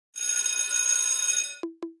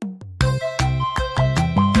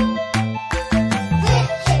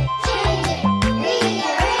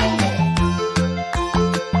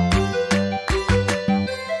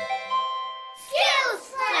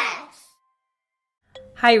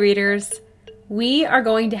Hi readers! We are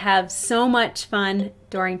going to have so much fun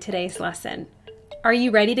during today's lesson. Are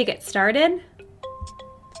you ready to get started?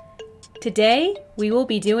 Today we will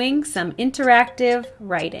be doing some interactive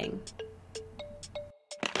writing.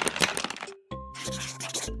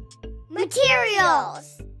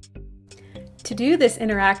 Materials! To do this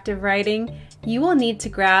interactive writing, you will need to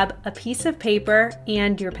grab a piece of paper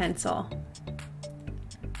and your pencil.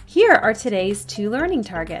 Here are today's two learning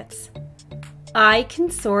targets. I can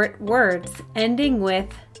sort words ending with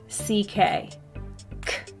CK, k,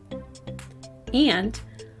 and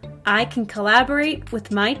I can collaborate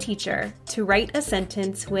with my teacher to write a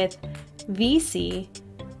sentence with VC,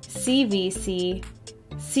 CVC,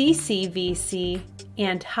 CCVC,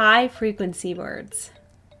 and high frequency words.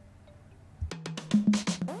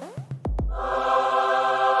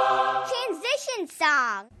 Transition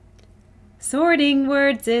song! Sorting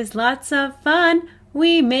words is lots of fun.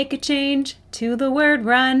 We make a change to the word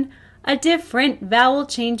run. A different vowel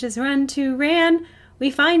changes run to ran. We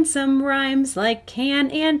find some rhymes like can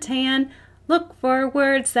and tan. Look for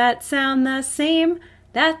words that sound the same.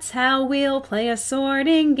 That's how we'll play a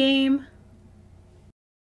sorting game.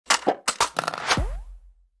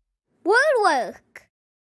 Word work!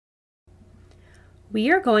 We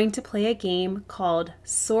are going to play a game called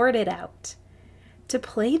Sort It Out. To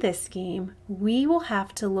play this game, we will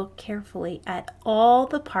have to look carefully at all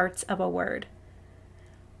the parts of a word.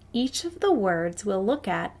 Each of the words we'll look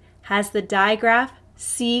at has the digraph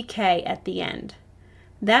CK at the end.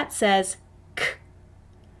 That says k.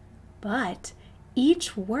 But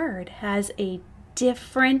each word has a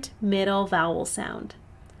different middle vowel sound.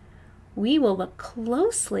 We will look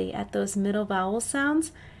closely at those middle vowel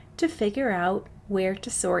sounds to figure out where to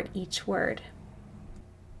sort each word.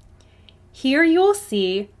 Here you'll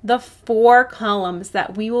see the 4 columns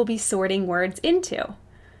that we will be sorting words into.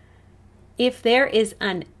 If there is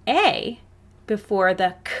an A before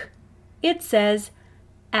the k, it says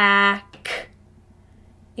ak.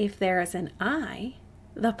 If there is an I,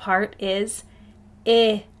 the part is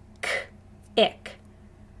ik, ik.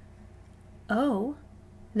 O,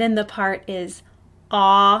 then the part is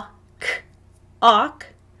ak, ok.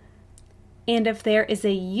 And if there is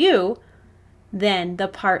a U, then the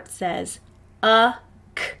part says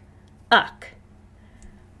uk, uk.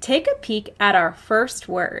 Take a peek at our first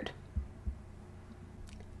word.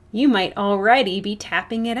 You might already be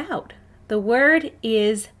tapping it out. The word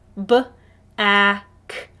is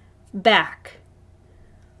back, back.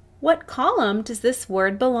 What column does this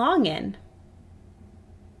word belong in?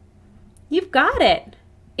 You've got it.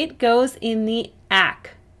 It goes in the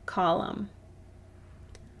ak column.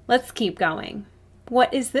 Let's keep going.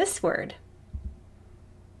 What is this word?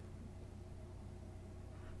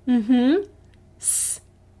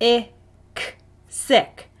 Sick,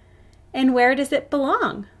 sick. And where does it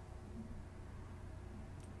belong?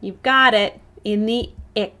 You've got it, in the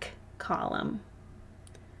ik column.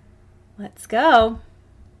 Let's go.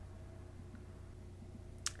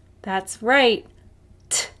 That's right.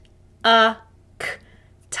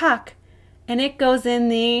 Tuck. And it goes in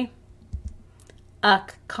the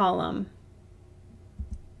uk column.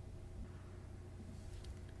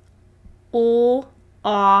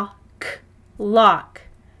 Lock.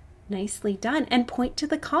 Nicely done. And point to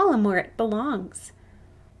the column where it belongs.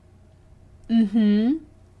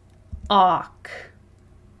 Awk.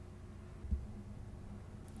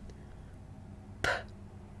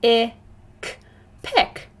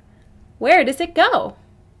 Pick. Where does it go?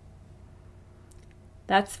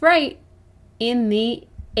 That's right, in the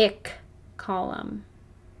ik column.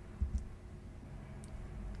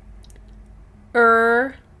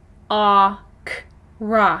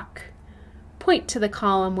 Rock. Point to the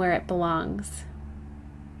column where it belongs.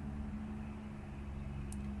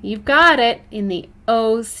 You've got it, in the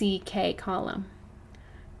OCK column.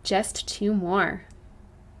 Just 2 more.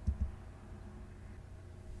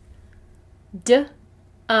 Duck.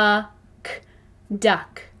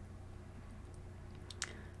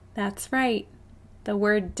 That's right. The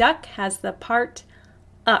word duck has the part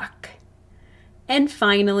uk. And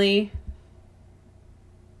finally,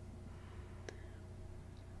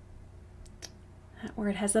 that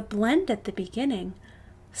word has a blend at the beginning.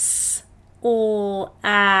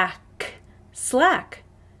 Slack.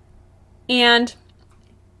 And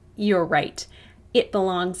you're right. It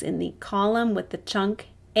belongs in the column with the chunk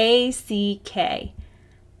ACK.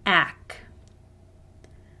 Ack.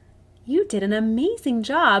 You did an amazing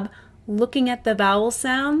job looking at the vowel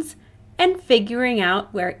sounds and figuring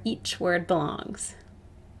out where each word belongs.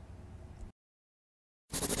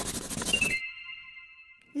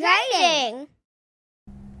 Writing!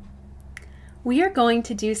 We are going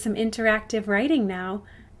to do some interactive writing now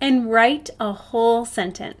and write a whole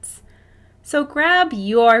sentence. So grab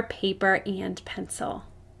your paper and pencil.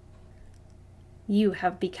 You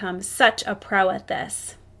have become such a pro at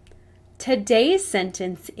this. Today's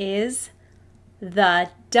sentence is, the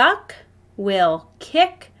duck will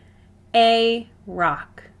kick a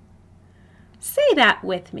rock. Say that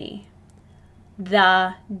with me.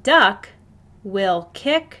 The duck will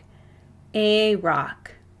kick a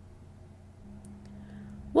rock.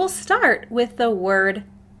 We'll start with the word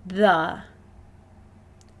the.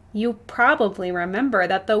 You probably remember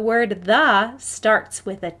that the word the starts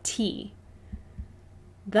with a T.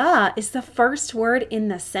 The is the first word in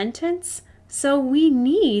the sentence, so we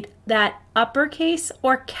need that uppercase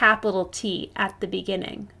or capital T at the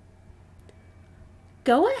beginning.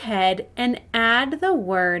 Go ahead and add the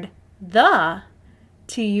word the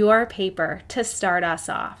to your paper to start us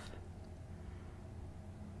off.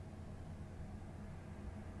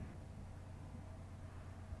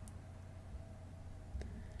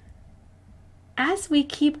 As we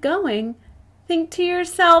keep going, think to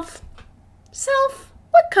yourself, self,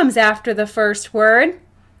 what comes after the first word?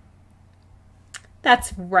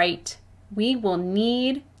 That's right. We will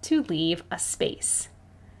need to leave a space.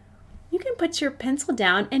 You can put your pencil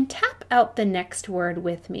down and tap out the next word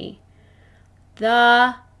with me.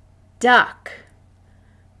 The duck.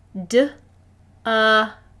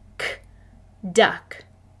 D-U-C-K, duck.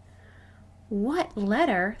 What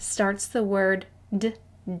letter starts the word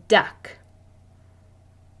duck?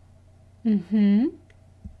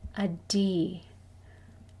 A D.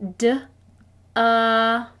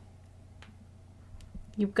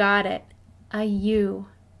 You got it. A U.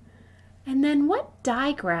 And then what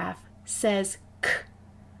digraph says k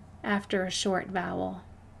after a short vowel?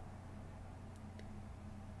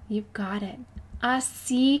 You've got it. A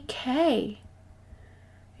CK.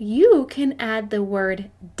 You can add the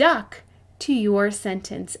word duck to your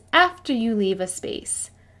sentence after you leave a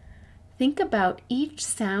space. Think about each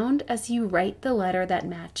sound as you write the letter that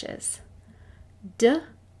matches.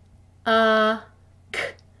 D-U-C-K,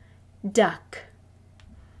 duck.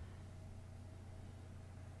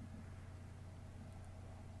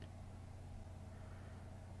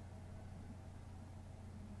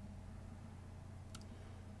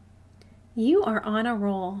 You are on a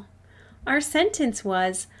roll. Our sentence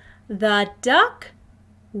was, the duck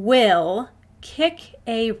will kick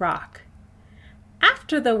a rock.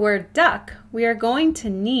 After the word duck, we are going to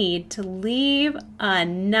need to leave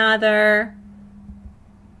another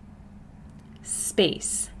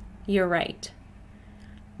space. You're right.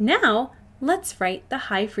 Now, let's write the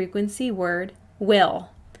high frequency word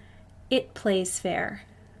will. It plays fair.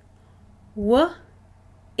 W-ill,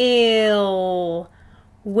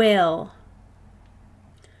 will.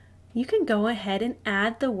 You can go ahead and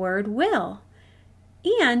add the word will.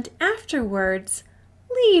 And afterwards,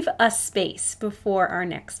 leave a space before our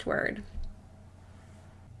next word.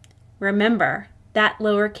 Remember, that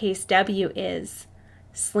lowercase w is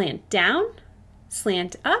slant down,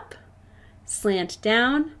 slant up, slant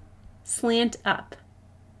down, slant up,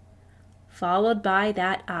 followed by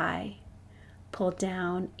that I. Pull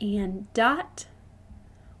down and dot,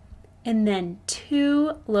 and then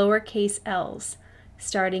two lowercase l's,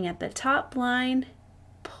 starting at the top line,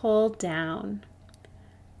 pull down.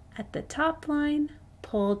 At the top line,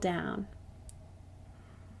 pull down.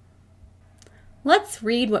 Let's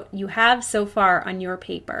read what you have so far on your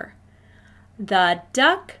paper. The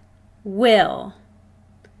duck will.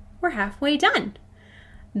 We're halfway done.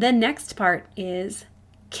 The next part is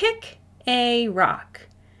kick a rock.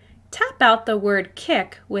 Tap out the word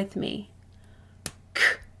kick with me.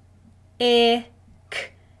 Kick.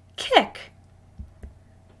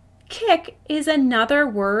 Kick is another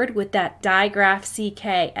word with that digraph CK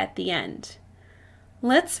at the end.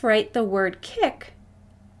 Let's write the word kick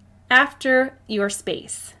after your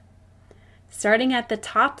space. Starting at the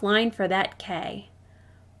top line for that K.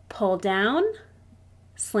 Pull down,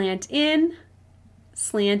 slant in,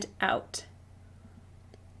 slant out.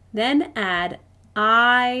 Then add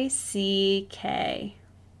I-C-K.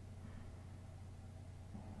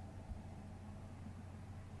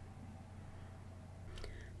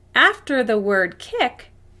 After the word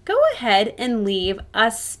kick, go ahead and leave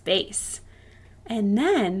a space. And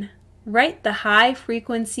then write the high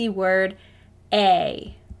frequency word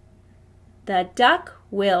A. The duck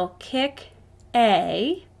will kick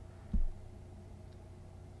a.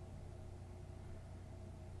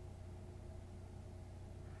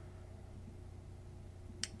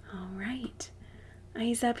 All right,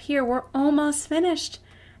 eyes up here. We're almost finished.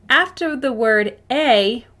 After the word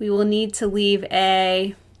a, we will need to leave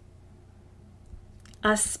a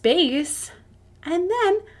space And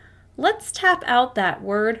then let's tap out that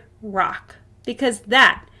word rock, because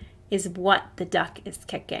that is what the duck is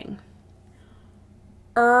kicking.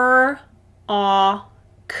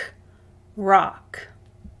 Rock.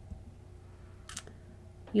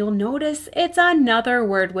 You'll notice it's another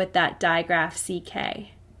word with that digraph CK.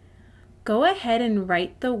 Go ahead and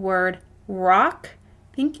write the word rock,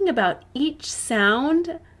 thinking about each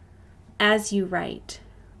sound as you write.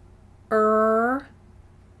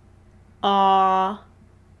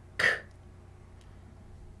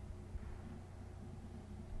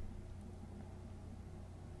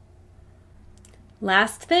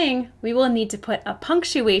 Last thing, we will need to put a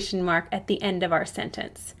punctuation mark at the end of our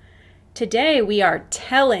sentence. Today we are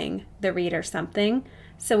telling the reader something,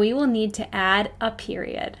 so we will need to add a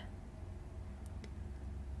period.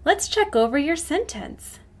 Let's check over your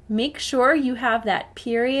sentence. Make sure you have that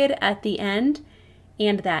period at the end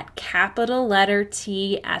and that capital letter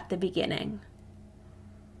T at the beginning.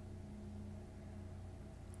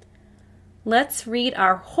 Let's read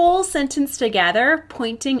our whole sentence together,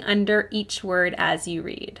 pointing under each word as you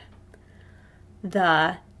read.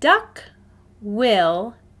 The duck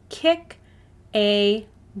will kick a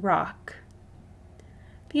rock.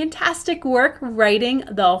 Fantastic work writing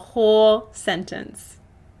the whole sentence.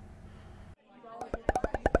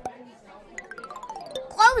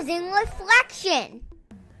 Closing reflection.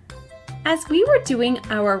 As we were doing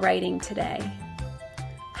our writing today,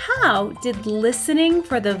 how did listening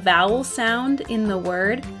for the vowel sound in the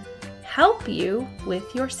word help you with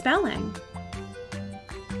your spelling?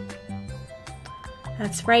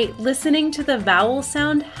 That's right, listening to the vowel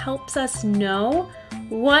sound helps us know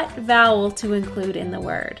what vowel to include in the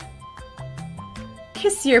word.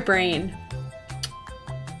 Kiss your brain.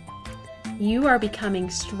 You are becoming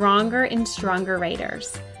stronger and stronger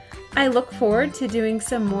writers. I look forward to doing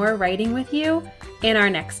some more writing with you in our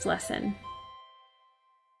next lesson.